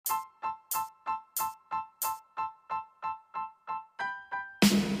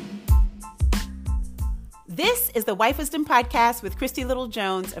This is the Wife Wisdom Podcast with Christy Little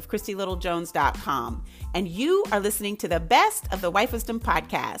Jones of ChristyLittleJones.com, and you are listening to the best of the Wife Wisdom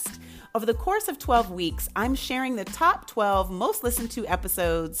Podcast. Over the course of 12 weeks, I'm sharing the top 12 most listened to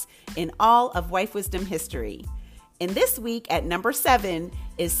episodes in all of Wife Wisdom history. In this week at number 7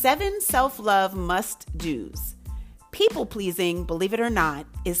 is 7 Self-Love Must-Dos. People-pleasing, believe it or not,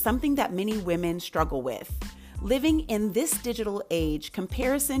 is something that many women struggle with. Living in this digital age,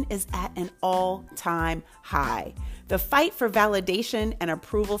 comparison is at an all-time high. The fight for validation and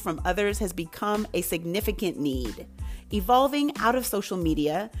approval from others has become a significant need. Evolving out of social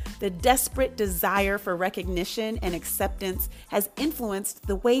media, the desperate desire for recognition and acceptance has influenced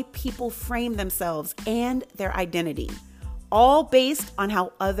the way people frame themselves and their identity, all based on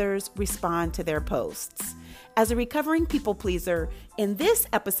how others respond to their posts. As a recovering people pleaser, in this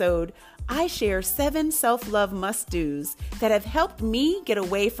episode, I share 7 self-love must-dos that have helped me get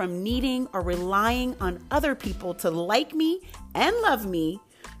away from needing or relying on other people to like me and love me,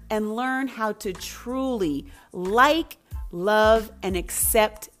 and learn how to truly like, love, and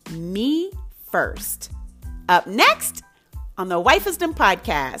accept me first. Up next on the Wife Wisdom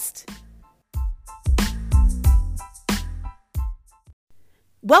Podcast.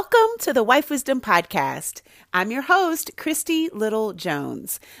 Welcome to the Wife Wisdom Podcast. I'm your host, Christy Little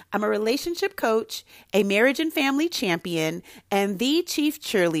Jones. I'm a relationship coach, a marriage and family champion, and the chief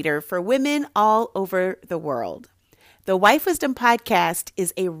cheerleader for women all over the world. The Wife Wisdom Podcast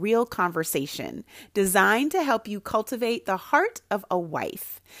is a real conversation designed to help you cultivate the heart of a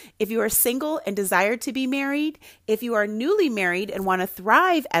wife. If you are single and desire to be married, if you are newly married and want to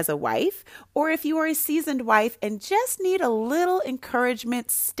thrive as a wife, or if you are a seasoned wife and just need a little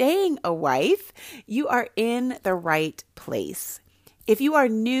encouragement staying a wife, you are in the right place. If you are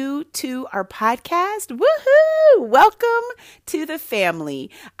new to our podcast, woohoo! Welcome to the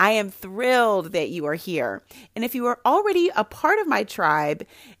family. I am thrilled that you are here. And if you are already a part of my tribe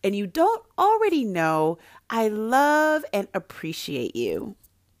and you don't already know, I love and appreciate you.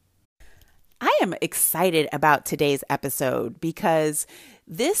 I am excited about today's episode because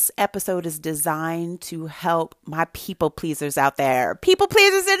this episode is designed to help my people pleasers out there. People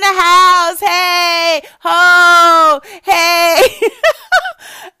pleasers in the house. Hey, ho, hey.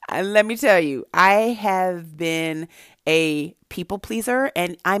 And let me tell you, I have been a people pleaser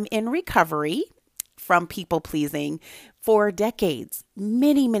and I'm in recovery from people pleasing for decades,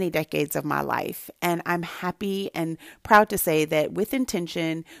 many, many decades of my life. And I'm happy and proud to say that with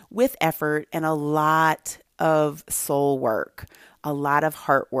intention, with effort, and a lot of soul work, a lot of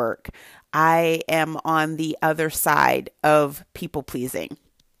heart work, I am on the other side of people pleasing.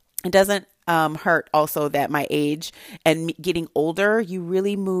 It doesn't hurt also that my age and getting older, you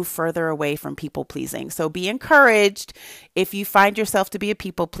really move further away from people pleasing. So be encouraged if you find yourself to be a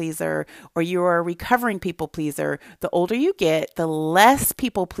people pleaser or you're a recovering people pleaser. The older you get, the less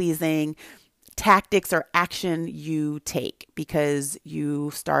people pleasing tactics or action you take because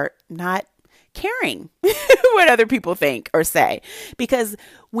you start not caring what other people think or say. Because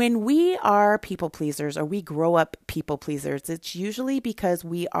when we are people pleasers or we grow up people pleasers, it's usually because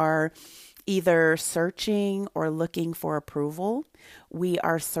we are either searching or looking for approval. We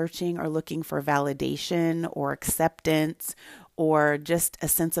are searching or looking for validation or acceptance or just a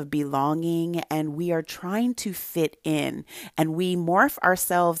sense of belonging. And we are trying to fit in and we morph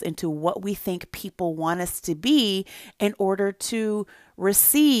ourselves into what we think people want us to be in order to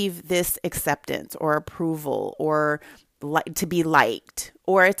receive this acceptance or approval or to be liked,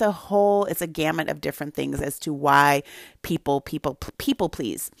 or it's a gamut of different things as to why people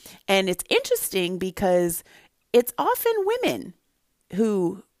please. And it's interesting because it's often women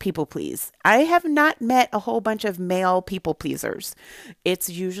who people please. I have not met a whole bunch of male people pleasers. It's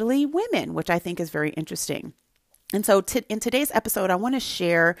usually women, which I think is very interesting. And so in today's episode, I want to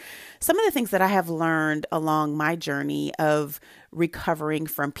share some of the things that I have learned along my journey of recovering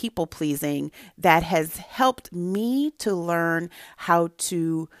from people pleasing that has helped me to learn how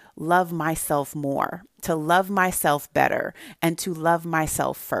to love myself more, to love myself better, and to love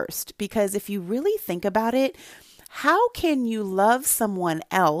myself first. Because if you really think about it, how can you love someone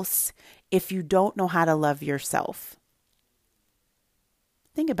else if you don't know how to love yourself?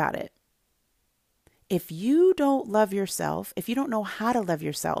 Think about it. If you don't love yourself, if you don't know how to love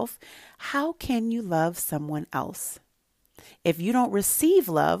yourself, how can you love someone else? If you don't receive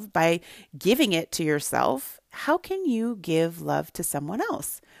love by giving it to yourself, how can you give love to someone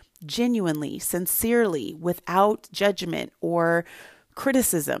else? Genuinely, sincerely, without judgment or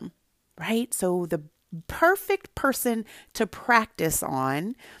criticism, right? So the perfect person to practice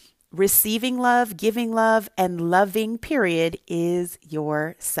on receiving love, giving love, and loving, period, is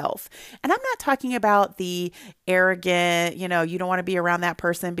yourself. And I'm not talking about the arrogant, you don't want to be around that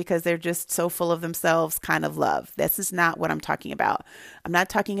person because they're just so full of themselves kind of love. This is not what I'm talking about. I'm not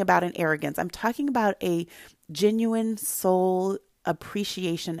talking about an arrogance. I'm talking about a genuine soul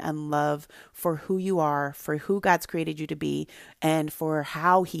appreciation and love for who you are, for who God's created you to be, and for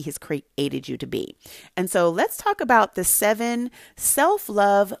how He has created you to be. And so let's talk about the 7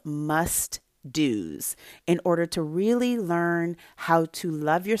 self-love must-dos in order to really learn how to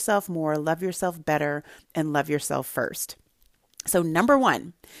love yourself more, love yourself better, and love yourself first. So number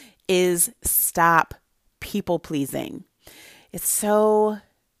 1 is stop people pleasing. It's so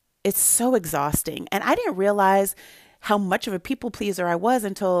exhausting. And I didn't realize how much of a people pleaser I was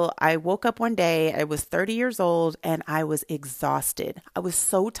until I woke up one day. I was 30 years old and I was exhausted. I was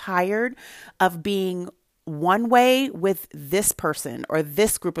so tired of being one way with this person or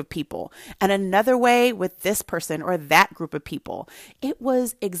this group of people and another way with this person or that group of people. It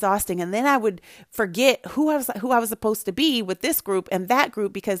was exhausting. And then I would forget who I was supposed to be with this group and that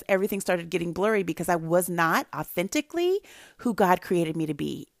group because everything started getting blurry because I was not authentically who God created me to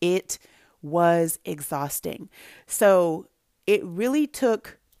be. It was exhausting. So it really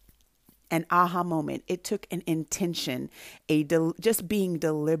took an aha moment. It took an intention, just being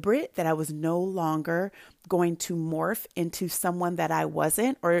deliberate that I was no longer going to morph into someone that I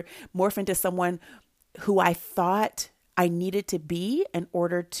wasn't, or morph into someone who I thought I needed to be in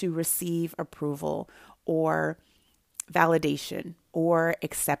order to receive approval or validation or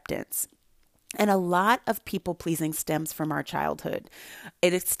acceptance. And a lot of people pleasing stems from our childhood.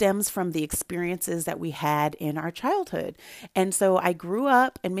 It stems from the experiences that we had in our childhood. And so I grew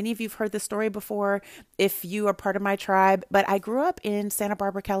up, and many of you have heard this story before if you are part of my tribe, but I grew up in Santa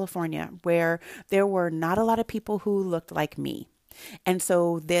Barbara, California, where there were not a lot of people who looked like me. And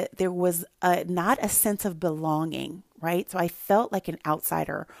so there was not a sense of belonging, right? So I felt like an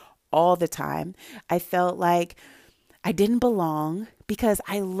outsider all the time. I felt like I didn't belong because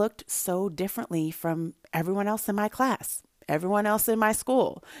I looked so differently from everyone else in my class, everyone else in my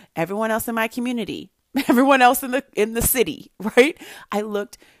school, everyone else in my community, everyone else in the city, right? I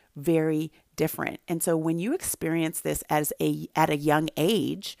looked very different. And so when you experience this at a young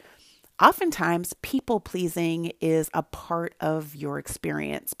age, oftentimes people pleasing is a part of your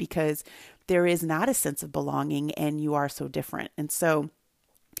experience because there is not a sense of belonging and you are so different. And so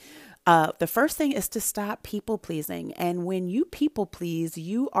the first thing is to stop people pleasing. And when you people please,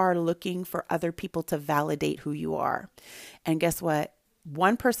 you are looking for other people to validate who you are. And guess what?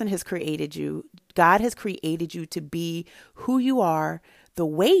 One person has created you. God has created you to be who you are, the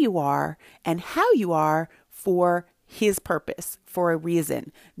way you are, and how you are for His purpose, for a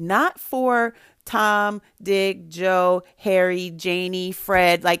reason, not for Tom, Dick, Joe, Harry, Janie,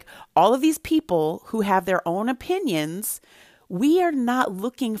 Fred, like all of these people who have their own opinions. We are not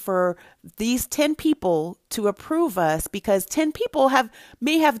looking for these 10 people to approve us because 10 people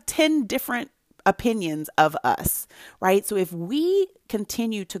may have 10 different opinions of us, right? So if we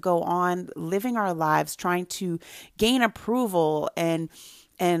continue to go on living our lives trying to gain approval and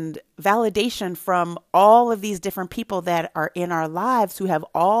validation from all of these different people that are in our lives who have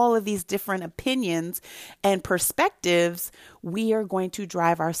all of these different opinions and perspectives, we are going to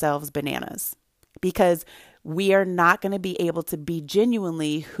drive ourselves bananas because we are not going to be able to be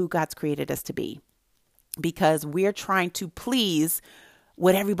genuinely who God's created us to be because we're trying to please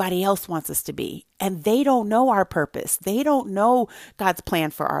what everybody else wants us to be. And they don't know our purpose. They don't know God's plan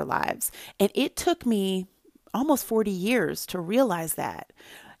for our lives. And it took me almost 40 years to realize that.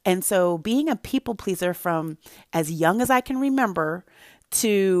 And so being a people pleaser from as young as I can remember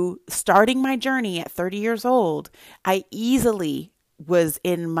to starting my journey at 30 years old, I easily was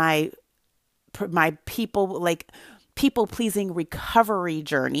in my people pleasing recovery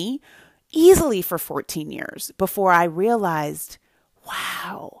journey easily for 14 years before I realized,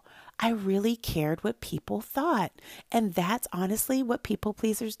 wow, I really cared what people thought. And that's honestly what people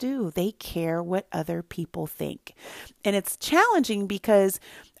pleasers do. They care what other people think. And it's challenging because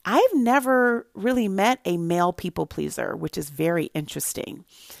I've never really met a male people pleaser, which is very interesting.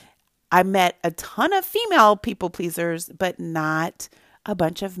 I met a ton of female people pleasers, but not a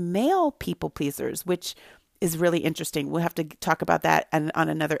bunch of male people pleasers, which is really interesting. We'll have to talk about that on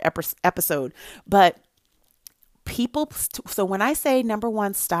another episode. But so when I say number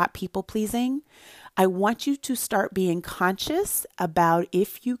 1, stop people pleasing, I want you to start being conscious about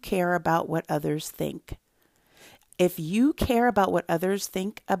if you care about what others think. If you care about what others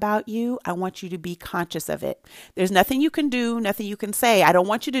think about you, I want you to be conscious of it. There's nothing you can do, nothing you can say. I don't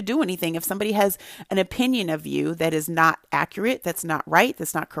want you to do anything if somebody has an opinion of you that is not accurate, that's not right,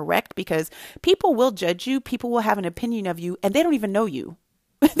 that's not correct, because people will judge you. People will have an opinion of you and they don't even know you.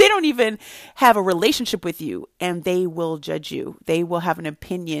 They don't even have a relationship with you and they will judge you. They will have an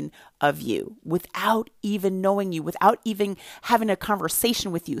opinion of you without even knowing you, without even having a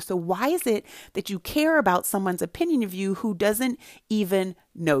conversation with you. So why is it that you care about someone's opinion of you who doesn't even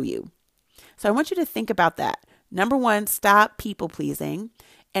know you? So I want you to think about that. Number one, stop people pleasing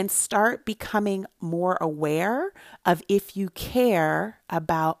and start becoming more aware of if you care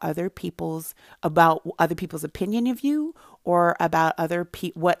about other people's opinion of you, or about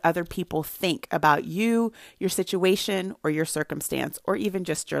what other people think about you, your situation, or your circumstance, or even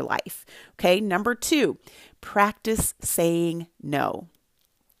just your life. Okay. Number two, practice saying no.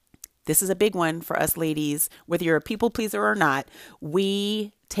 This is a big one for us ladies. Whether you're a people pleaser or not,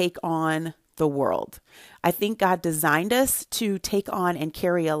 we take on the world. I think God designed us to take on and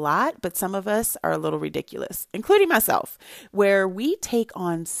carry a lot, but some of us are a little ridiculous, including myself, where we take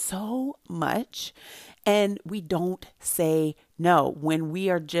on so much and we don't say no when we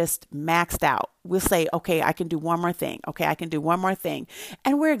are just maxed out. We'll say, okay, I can do one more thing. Okay, I can do one more thing.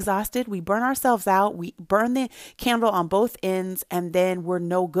 And we're exhausted. We burn ourselves out. We burn the candle on both ends, and then we're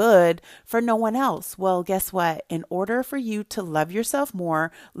no good for no one else. Well, guess what? In order for you to love yourself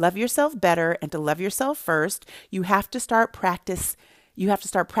more, love yourself better, and to love yourself first, you have to start practicing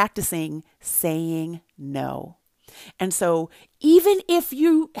saying no. And so even if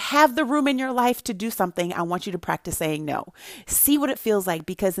you have the room in your life to do something, I want you to practice saying no. See what it feels like,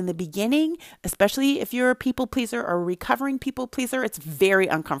 because in the beginning, especially if you're a people pleaser or a recovering people pleaser, it's very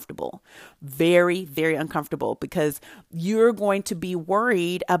uncomfortable, very, very uncomfortable, because you're going to be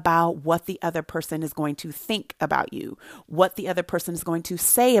worried about what the other person is going to think about you, what the other person is going to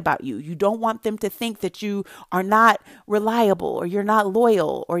say about you. You don't want them to think that you are not reliable, or you're not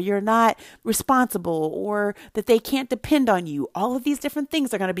loyal, or you're not responsible, or that they can't depend on you. All of these different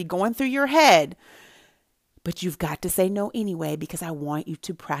things are going to be going through your head, but you've got to say no anyway, because I want you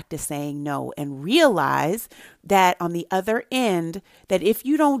to practice saying no and realize that on the other end, that if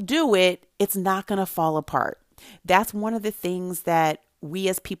you don't do it, it's not going to fall apart. That's one of the things that we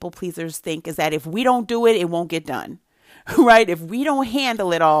as people pleasers think, is that if we don't do it, it won't get done. Right? If we don't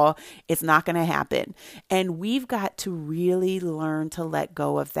handle it all, it's not going to happen. And we've got to really learn to let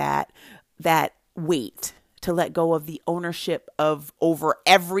go of that weight, to let go of the ownership of over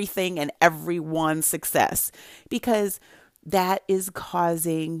everything and everyone's success, because that is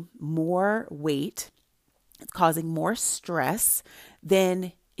causing more weight. It's causing more stress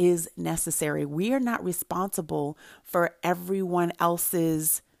than is necessary. We are not responsible for everyone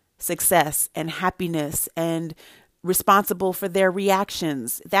else's success and happiness and responsible for their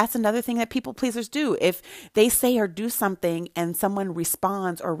reactions. That's another thing that people pleasers do. If they say or do something and someone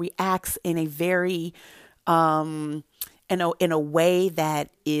responds or reacts in a very in a way that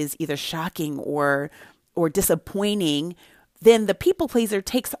is either shocking or disappointing, then the people pleaser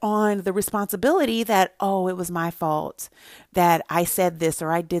takes on the responsibility that, oh, it was my fault that I said this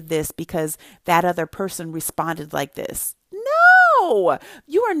or I did this because that other person responded like this. No,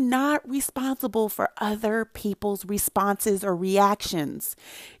 you are not responsible for other people's responses or reactions.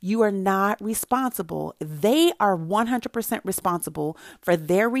 You are not responsible. They are 100% responsible for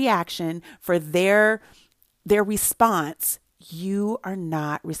their reaction, for their response. You are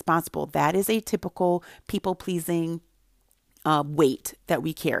not responsible. That is a typical people-pleasing weight that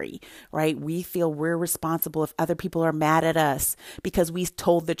we carry, right? We feel we're responsible if other people are mad at us because we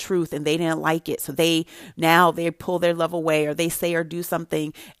told the truth and they didn't like it. So they pull their love away, or they say or do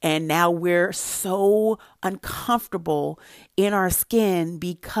something. And now we're so uncomfortable in our skin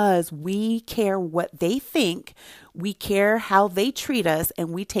because we care what they think. We care how they treat us, and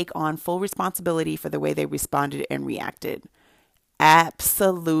we take on full responsibility for the way they responded and reacted.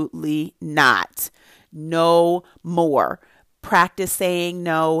 Absolutely not. No more. Practice saying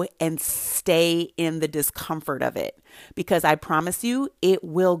no and stay in the discomfort of it, because I promise you it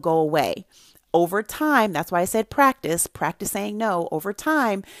will go away. Over time, that's why I said practice saying no. Over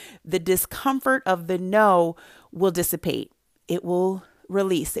time, the discomfort of the no will dissipate. It will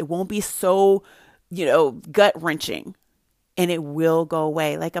release. It won't be so, gut wrenching. And it will go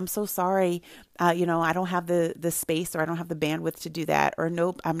away. Like, I'm so sorry. I don't have the space, or I don't have the bandwidth to do that. Or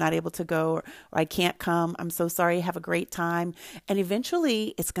nope, I'm not able to go, or I can't come. I'm so sorry. Have a great time. And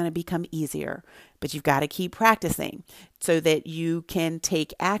eventually it's going to become easier, but you've got to keep practicing so that you can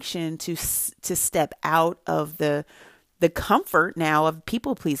take action to step out of the the comfort now of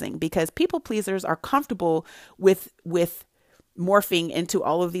people pleasing, because people pleasers are comfortable with morphing into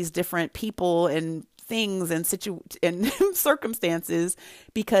all of these different people and things and and circumstances,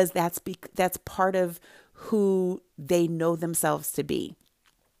 because that's part of who they know themselves to be.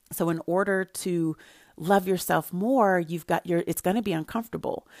 So in order to love yourself more, it's going to be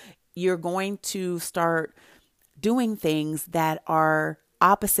uncomfortable. You're going to start doing things that are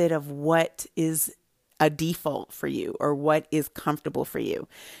opposite of what is a default for you or what is comfortable for you.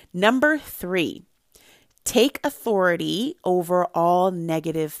 Number 3, take authority over all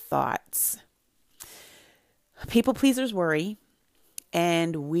negative thoughts. People pleasers worry,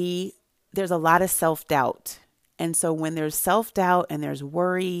 and there's a lot of self-doubt. And so when there's self-doubt and there's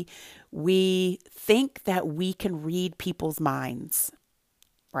worry, we think that we can read people's minds,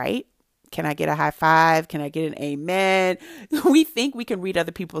 right? Can I get a high five? Can I get an amen? We think we can read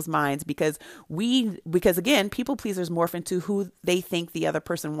other people's minds because again, people pleasers morph into who they think the other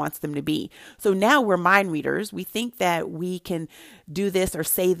person wants them to be. So now we're mind readers. We think that we can do this or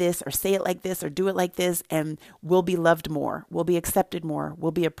say it like this or do it like this, and we'll be loved more. We'll be accepted more.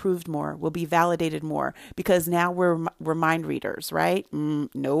 We'll be approved more. We'll be validated more because now we're mind readers, right?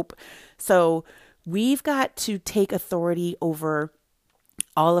 Nope. So we've got to take authority over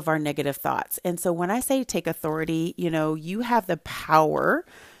all of our negative thoughts. And so when I say take authority, you have the power.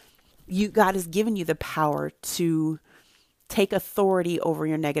 God has given you the power to take authority over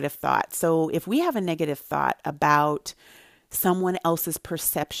your negative thoughts. So if we have a negative thought about someone else's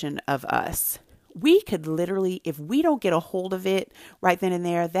perception of us, we could literally, if we don't get a hold of it right then and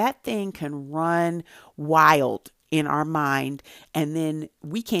there, that thing can run wild in our mind. And then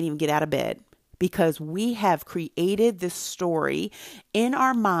we can't even get out of bed, because we have created this story in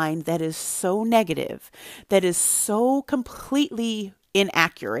our mind that is so negative, that is so completely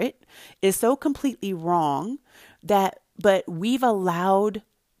inaccurate, is so completely wrong, but we've allowed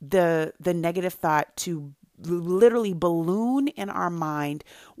the negative thought to literally balloon in our mind,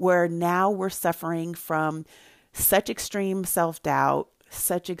 where now we're suffering from such extreme self-doubt,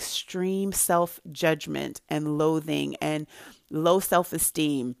 such extreme self-judgment and loathing and low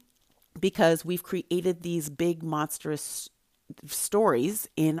self-esteem, because we've created these big monstrous stories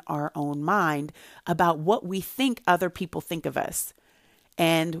in our own mind about what we think other people think of us.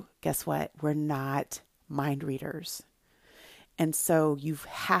 And guess what? We're not mind readers. And so you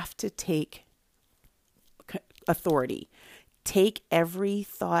have to take authority. Take every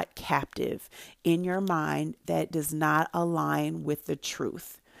thought captive in your mind that does not align with the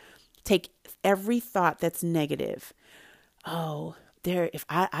truth. Take every thought that's negative. If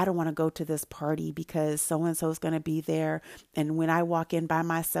I don't want to go to this party because so-and-so is going to be there. And when I walk in by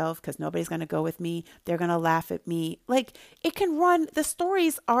myself, because nobody's going to go with me, they're going to laugh at me. Like, it can run, the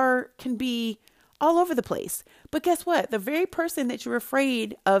stories can be all over the place. But guess what? The very person that you're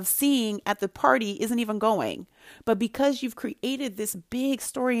afraid of seeing at the party isn't even going. But because you've created this big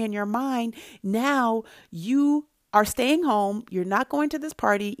story in your mind, now you are staying home. You're not going to this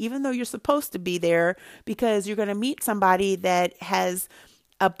party, even though you're supposed to be there, because you're going to meet somebody that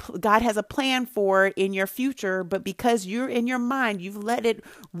God has a plan for in your future. But because you're in your mind, you've let it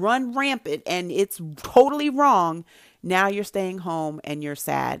run rampant and it's totally wrong. Now you're staying home and you're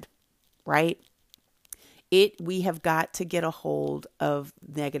sad, right? We have got to get a hold of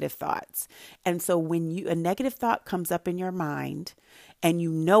negative thoughts. And so when a negative thought comes up in your mind and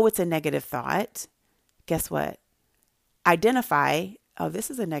you know it's a negative thought, guess what? Identify,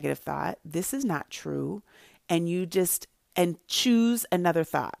 this is a negative thought. This is not true. And and choose another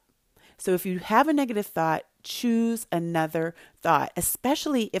thought. So if you have a negative thought, choose another thought,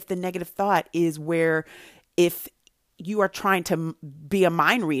 especially if the negative thought is if you are trying to be a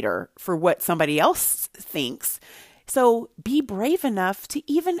mind reader for what somebody else thinks. So be brave enough to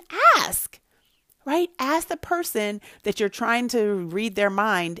even ask, right? Ask the person that you're trying to read their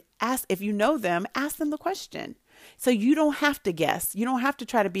mind. If you know them, ask them the question. So you don't have to guess. You don't have to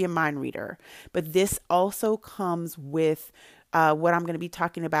try to be a mind reader. But this also comes with what I'm going to be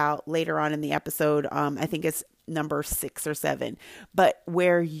talking about later on in the episode. I think it's number 6 or 7. But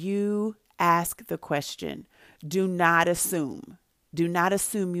where you ask the question, do not assume. Do not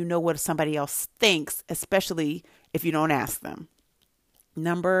assume you know what somebody else thinks, especially if you don't ask them.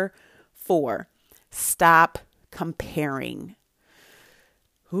 Number 4, stop comparing.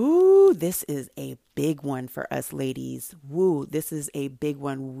 Ooh, this is a big one for us ladies. This is a big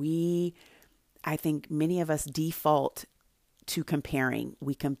one. I think many of us default to comparing.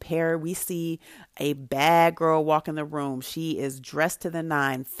 We see a bad girl walk in the room. She is dressed to the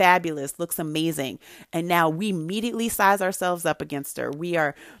nine, fabulous, looks amazing. And now we immediately size ourselves up against her. We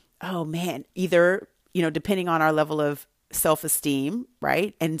are, oh man, either, depending on our level of self-esteem,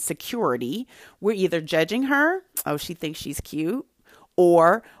 right? And security. We're either judging her, oh, she thinks she's cute,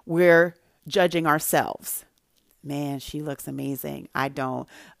 or we're judging ourselves. Man, she looks amazing. I don't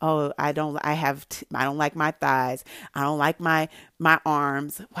like my thighs. I don't like my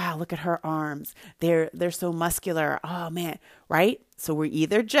arms. Wow, look at her arms. They're so muscular. Oh man, right? So we're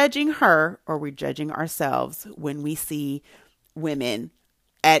either judging her or we're judging ourselves when we see women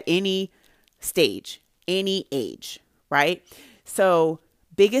at any stage, any age, right? So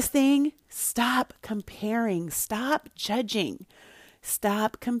biggest thing, stop comparing, stop judging.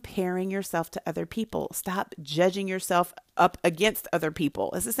 Stop comparing yourself to other people. Stop judging yourself up against other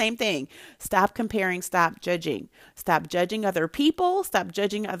people. It's the same thing. Stop comparing. Stop judging. Stop judging other people. Stop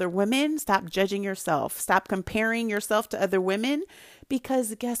judging other women. Stop judging yourself. Stop comparing yourself to other women,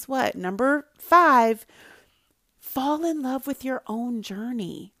 because guess what? Number 5, fall in love with your own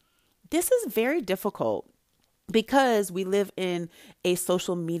journey. This is very difficult because we live in a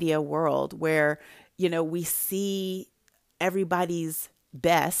social media world where, we see everybody's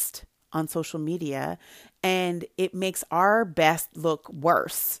best on social media, and it makes our best look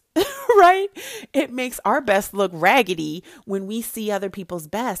worse, right? It makes our best look raggedy when we see other people's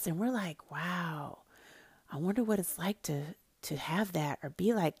best, and we're like, wow, I wonder what it's like to have that, or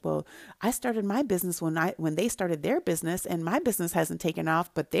be like, well, I started my business when they started their business, and my business hasn't taken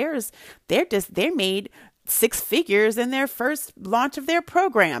off, but they made 6 figures in their first launch of their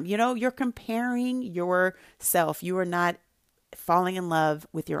program. You're comparing yourself. You are not falling in love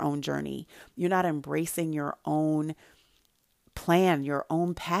with your own journey. You're not embracing your own plan, your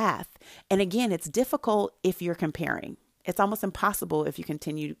own path. And again, it's difficult if you're comparing. It's almost impossible if you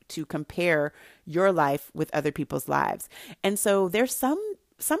continue to compare your life with other people's lives. And so there's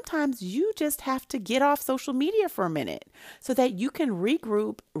sometimes you just have to get off social media for a minute so that you can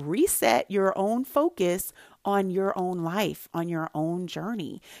regroup, reset your own focus on your own life, on your own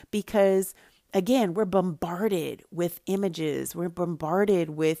journey. Because again, we're bombarded with images. We're bombarded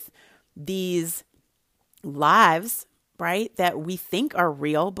with these lives, right, that we think are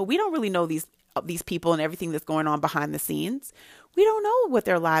real, but we don't really know these people and everything that's going on behind the scenes. We don't know what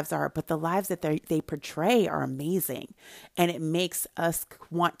their lives are, but the lives that they portray are amazing. And it makes us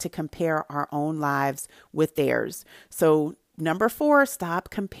want to compare our own lives with theirs. So number 4, stop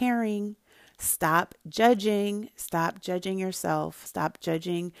comparing. Stop judging yourself. Stop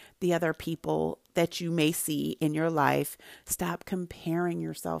judging the other people that you may see in your life. Stop comparing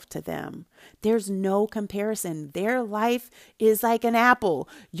yourself to them. There's no comparison. Their life is like an apple.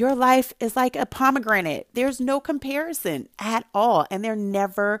 Your life is like a pomegranate. There's no comparison at all. And there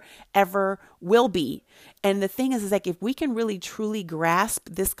never, ever will be. And the thing is like, if we can really truly grasp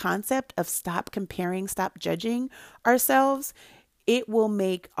this concept of stop comparing, stop judging ourselves, it will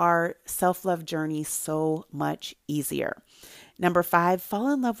make our self-love journey so much easier. Number 5,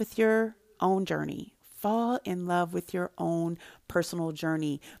 fall in love with your own journey. Fall in love with your own personal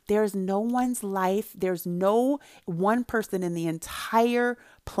journey. There's no one's life. There's no one person in the entire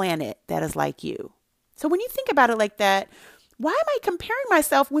planet that is like you. So when you think about it like that, why am I comparing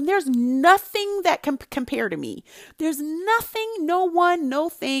myself when there's nothing that can compare to me? There's nothing, no one, no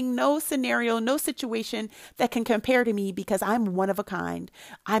thing, no scenario, no situation that can compare to me, because I'm one of a kind.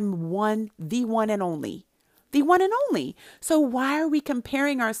 I'm the one and only. The one and only. So why are we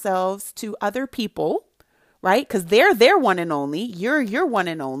comparing ourselves to other people, right? Because they're one and only. You're one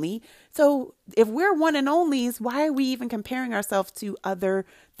and only. So if we're one and onlys, why are we even comparing ourselves to other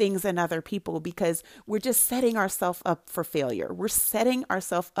things and other people? Because we're just setting ourselves up for failure. We're setting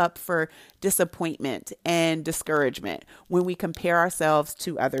ourselves up for disappointment and discouragement when we compare ourselves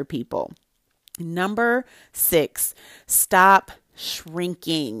to other people. Number 6, stop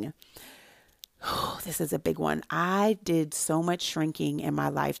shrinking. Oh, this is a big one. I did so much shrinking in my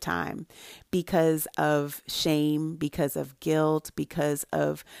lifetime because of shame, because of guilt, because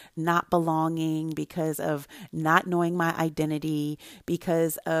of not belonging, because of not knowing my identity,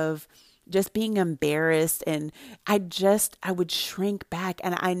 because of just being embarrassed. And I would shrink back.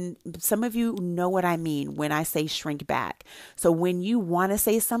 And some of you know what I mean when I say shrink back. So when you want to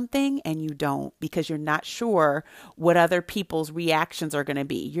say something and you don't, because you're not sure what other people's reactions are going to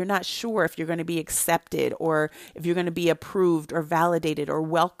be. You're not sure if you're going to be accepted or if you're going to be approved or validated or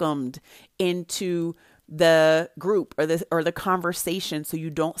welcomed into the group or the conversation, so you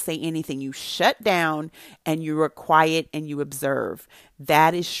don't say anything. You shut down and you are quiet and you observe.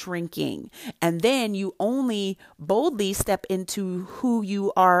 That is shrinking. And then you only boldly step into who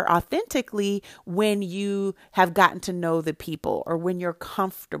you are authentically when you have gotten to know the people or when you're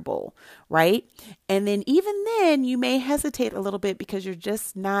comfortable, right? And then even then you may hesitate a little bit because you're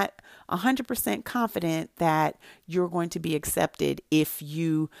just not 100% confident that you're going to be accepted if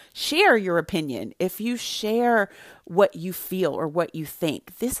you share your opinion, if you share what you feel or what you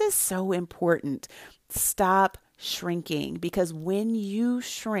think. This is so important. Stop shrinking, because when you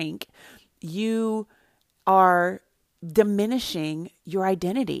shrink, you are diminishing your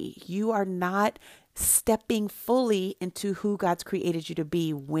identity. You are not stepping fully into who God's created you to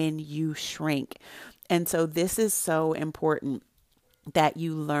be when you shrink. And so this is so important that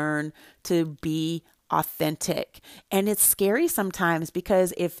you learn to be authentic. And it's scary sometimes,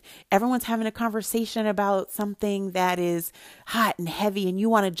 because if everyone's having a conversation about something that is hot and heavy and you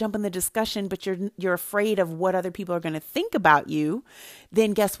want to jump in the discussion, but you're afraid of what other people are going to think about you,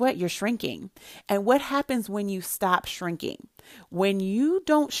 then guess what? You're shrinking. And what happens when you stop shrinking? When you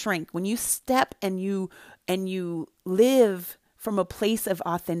don't shrink, when you step and you live from a place of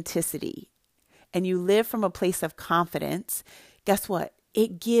authenticity and you live from a place of confidence, guess what?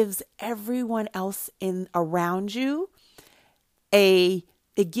 It gives everyone else around you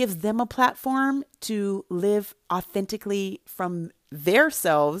it gives them a platform to live authentically from their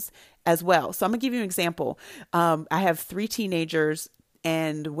selves as well. So I'm gonna give you an example. I have 3 teenagers,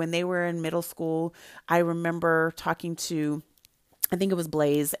 and when they were in middle school, I remember talking to, I think it was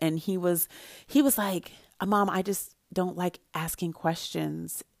Blaze, and he was like, Mom, I just don't like asking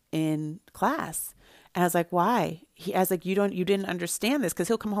questions in class. And I was like, why? I was like, you didn't understand this, because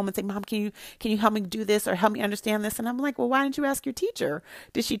he'll come home and say, Mom, can you help me do this or help me understand this? And I'm like, well, why didn't you ask your teacher?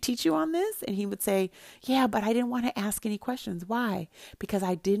 Did she teach you on this? And he would say, yeah, but I didn't want to ask any questions. Why? Because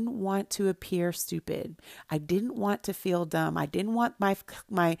I didn't want to appear stupid. I didn't want to feel dumb. I didn't want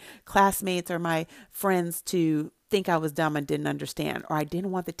my classmates or my friends to think I was dumb and didn't understand, or I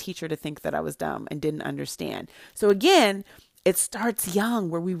didn't want the teacher to think that I was dumb and didn't understand. So again, it starts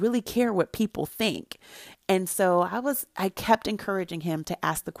young, where we really care what people think. And so I kept encouraging him to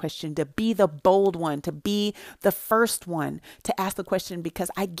ask the question, to be the bold one, to be the first one to ask the question,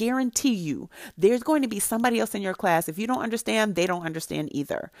 because I guarantee you there's going to be somebody else in your class. If you don't understand, they don't understand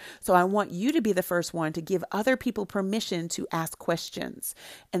either. So I want you to be the first one to give other people permission to ask questions.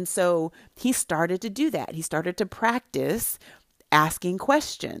 And so he started to do that. He started to practice asking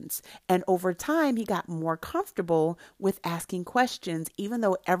questions. And over time, he got more comfortable with asking questions. Even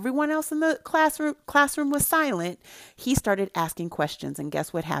though everyone else in the classroom was silent, he started asking questions. And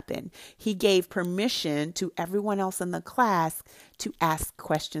guess what happened? He gave permission to everyone else in the class to ask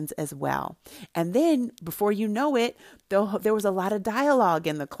questions as well. And then before you know it, there was a lot of dialogue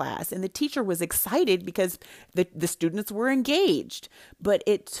in the class, and the teacher was excited because the students were engaged. But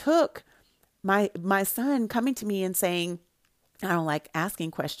it took my son coming to me and saying, I don't like asking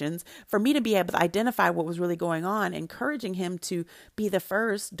questions, for me to be able to identify what was really going on, encouraging him to be the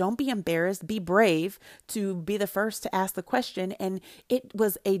first. Don't be embarrassed, be brave to be the first to ask the question. And it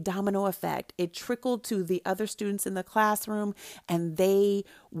was a domino effect. It trickled to the other students in the classroom, and they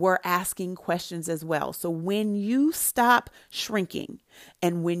were asking questions as well. So when you stop shrinking,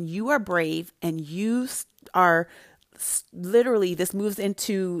 and when you are brave, and you are literally, this moves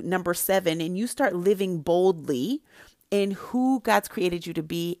into number 7, and you start living boldly in who God's created you to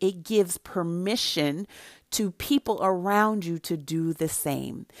be, it gives permission to people around you to do the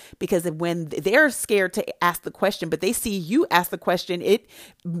same. Because when they're scared to ask the question, but they see you ask the question, it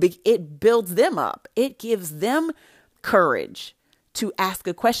builds them up. It gives them courage to ask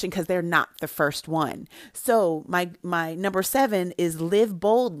a question, because they're not the first one. So my number 7 is live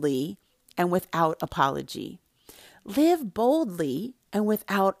boldly and without apology. Live boldly and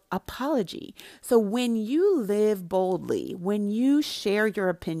without apology. So when you live boldly, when you share your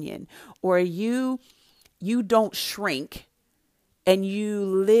opinion, or you don't shrink, and you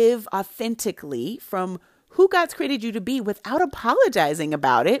live authentically from who God's created you to be without apologizing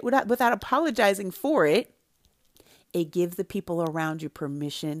about it, without apologizing for it, it gives the people around you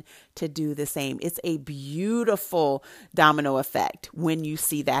permission to do the same. It's a beautiful domino effect when you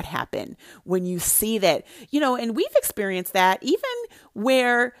see that happen. When you see that, and we've experienced that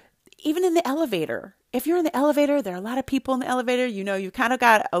even in the elevator. If you're in the elevator, there are a lot of people in the elevator, you kind of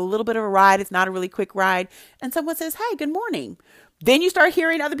got a little bit of a ride. It's not a really quick ride. And someone says, "Hey, good morning." Then you start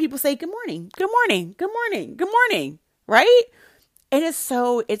hearing other people say, "Good morning, good morning, good morning, good morning," right? And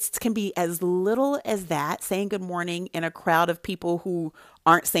it can be as little as that, saying good morning in a crowd of people who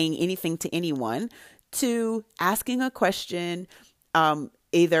aren't saying anything to anyone, to asking a question,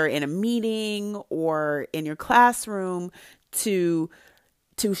 either in a meeting or in your classroom, to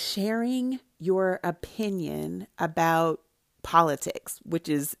sharing your opinion about politics, which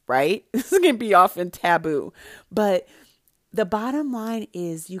is, right, this can be often taboo. But the bottom line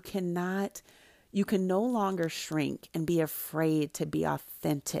is you can no longer shrink and be afraid to be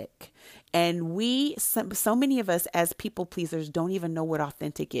authentic. And so many of us as people pleasers don't even know what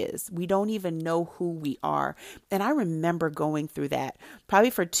authentic is. We don't even know who we are. And I remember going through that probably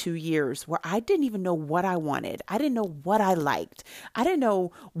for 2 years where I didn't even know what I wanted. I didn't know what I liked. I didn't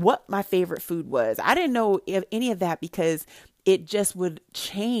know what my favorite food was. I didn't know any of that because it just would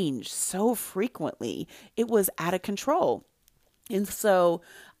change so frequently. It was out of control. And so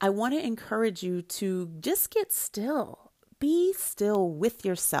I want to encourage you to just get still. Be still with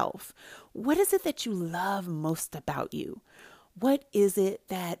yourself. What is it that you love most about you? What is it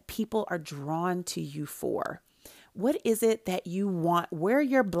that people are drawn to you for? What is it that you want? Where are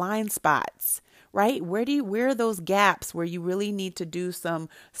your blind spots, right? Where are those gaps where you really need to do some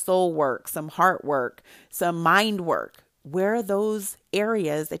soul work, some heart work, some mind work? Where are those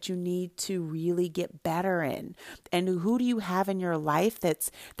areas that you need to really get better in? And who do you have in your life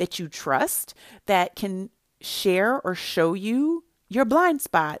that you trust, that can share or show you your blind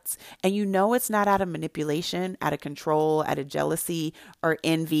spots? And you know it's not out of manipulation, out of control, out of jealousy or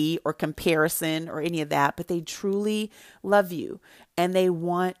envy or comparison or any of that, but they truly love you and they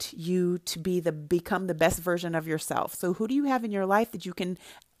want you to become the best version of yourself. So who do you have in your life that you can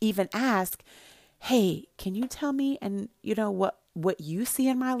even ask, hey, can you tell me, and you know what you see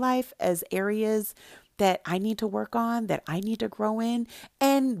in my life as areas that I need to work on, that I need to grow in,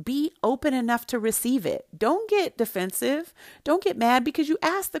 and be open enough to receive it. Don't get defensive. Don't get mad because you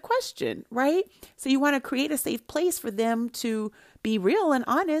asked the question, right? So you want to create a safe place for them to be real and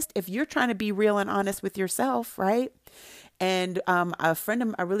honest if you're trying to be real and honest with yourself, right? And one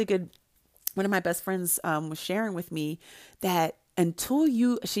of my best friends was sharing with me that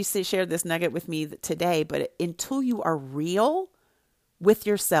she shared this nugget with me today, but until you are real with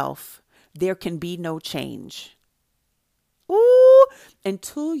yourself, there can be no change. Ooh,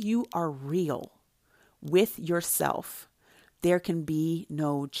 until you are real with yourself, there can be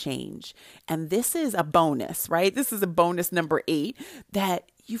no change. And this is a bonus, right? This is a bonus number 8,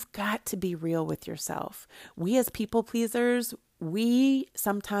 that you've got to be real with yourself. We as people pleasers, we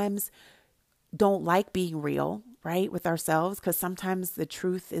sometimes don't like being real, right, with ourselves, because sometimes the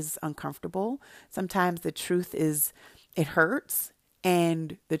truth is uncomfortable. Sometimes the truth it hurts,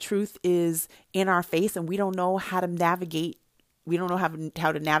 and the truth is in our face, and we don't know how to navigate. We don't know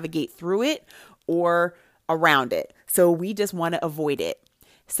how to navigate through it or around it. So we just want to avoid it.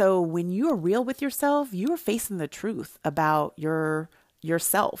 So when you are real with yourself, you are facing the truth about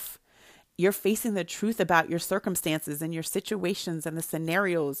yourself. You're facing the truth about your circumstances and your situations and the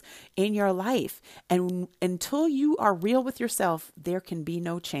scenarios in your life. And until you are real with yourself, there can be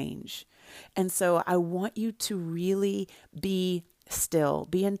no change. And so I want you to really be still,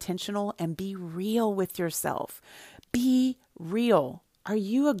 be intentional, and be real with yourself. Be real. Are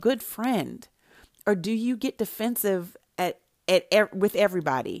you a good friend? Or do you get defensive with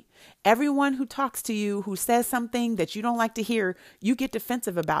everybody? Everyone who talks to you, who says something that you don't like to hear, you get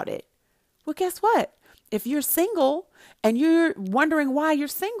defensive about it. Well, guess what? If you're single and you're wondering why you're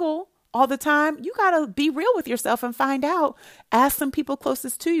single all the time, you got to be real with yourself and find out. Ask some people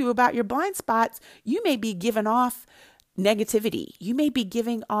closest to you about your blind spots. You may be giving off negativity. You may be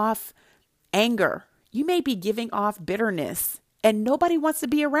giving off anger. You may be giving off bitterness, and nobody wants to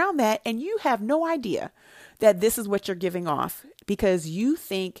be around that. And you have no idea that this is what you're giving off because you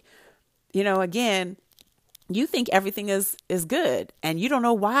think, again, you think everything is good, and you don't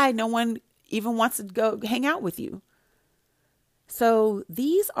know why no one even wants to go hang out with you. So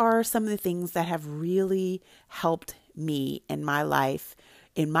these are some of the things that have really helped me in my life,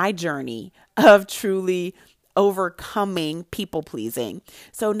 in my journey of truly overcoming people pleasing.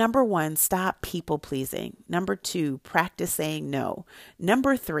 So number 1, stop people pleasing. Number 2, practice saying no.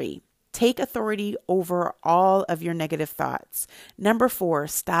 Number 3, take authority over all of your negative thoughts. Number 4,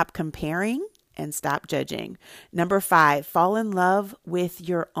 stop comparing and stop judging. Number 5, fall in love with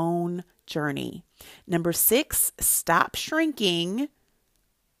your own journey. Number 6, stop shrinking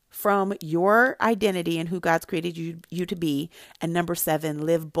from your identity and who God's created you to be. And number 7,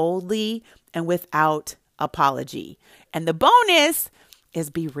 live boldly and without apology. And the bonus is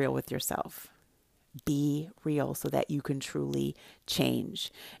be real with yourself. Be real so that you can truly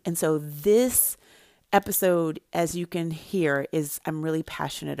change. And so this episode, as you can hear, I'm really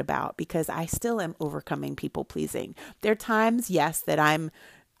passionate about because I still am overcoming people pleasing. There are times, yes, that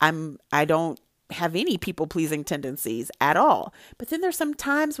I don't have any people pleasing tendencies at all. But then there's some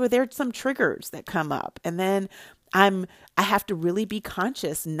times where there's some triggers that come up, and then I have to really be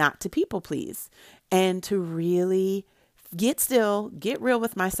conscious not to people please and to really get still, get real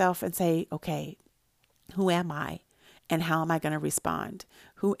with myself and say, okay, who am I? And how am I going to respond?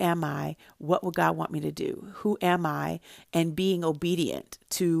 Who am I? What will God want me to do? Who am I? And being obedient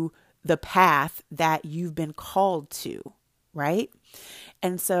to the path that you've been called to, right?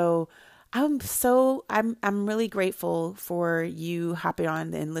 And so I'm really grateful for you hopping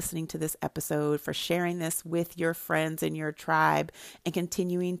on and listening to this episode, for sharing this with your friends and your tribe, and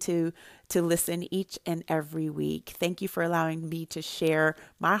continuing to listen each and every week. Thank you for allowing me to share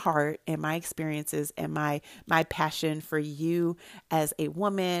my heart and my experiences and my passion for you as a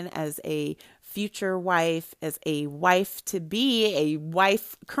woman, as a future wife, as a wife to be, a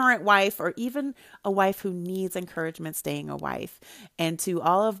wife, current wife, or even a wife who needs encouragement staying a wife. And to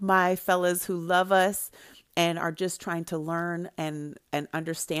all of my fellas who love us and are just trying to learn and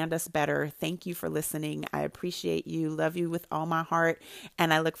understand us better, thank you for listening. I appreciate you, love you with all my heart,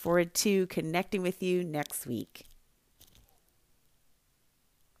 and I look forward to connecting with you next week.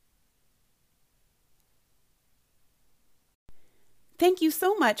 Thank you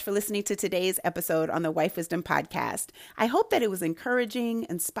so much for listening to today's episode on the Wife Wisdom Podcast. I hope that it was encouraging,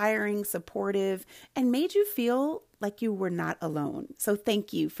 inspiring, supportive, and made you feel like you were not alone. So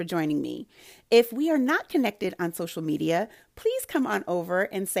thank you for joining me. If we are not connected on social media, please come on over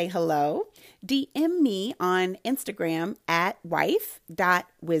and say hello. DM me on Instagram at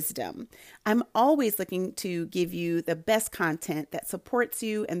wife.wisdom. I'm always looking to give you the best content that supports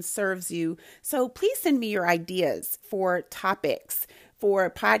you and serves you. So please send me your ideas for topics,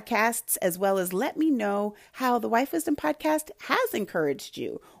 for podcasts, as well as let me know how the Wife Wisdom Podcast has encouraged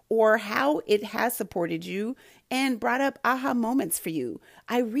you or how it has supported you and brought up aha moments for you.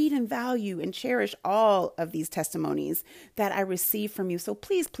 I read and value and cherish all of these testimonies that I receive from you. So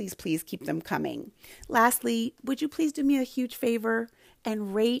please, please, please keep them coming. Lastly, would you please do me a huge favor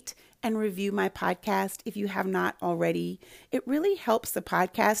and rate and review my podcast if you have not already? It really helps the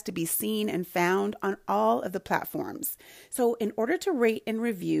podcast to be seen and found on all of the platforms. So in order to rate and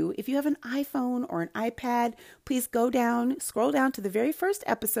review, if you have an iPhone or an iPad, please scroll down to the very first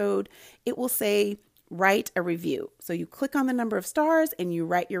episode. It will say, write a review. So you click on the number of stars and you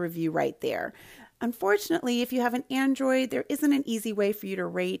write your review right there. Unfortunately, if you have an Android, there isn't an easy way for you to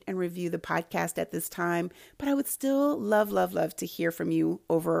rate and review the podcast at this time, but I would still love, love, love to hear from you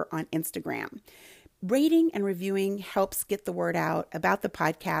over on Instagram. Rating and reviewing helps get the word out about the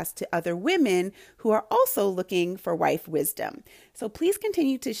podcast to other women who are also looking for wife wisdom. So please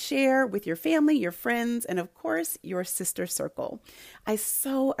continue to share with your family, your friends, and of course, your sister circle. I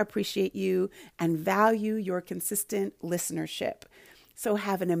so appreciate you and value your consistent listenership. So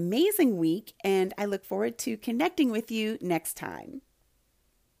have an amazing week, and I look forward to connecting with you next time.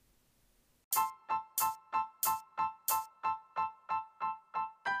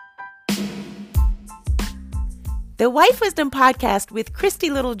 The Wife Wisdom Podcast with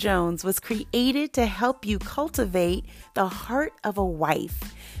Christy Little Jones was created to help you cultivate the heart of a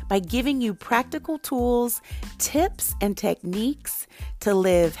wife by giving you practical tools, tips, and techniques to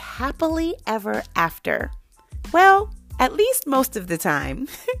live happily ever after. Well, at least most of the time.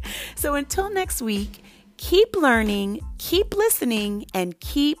 So until next week, keep learning, keep listening, and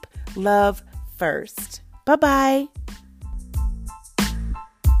keep love first. Bye-bye.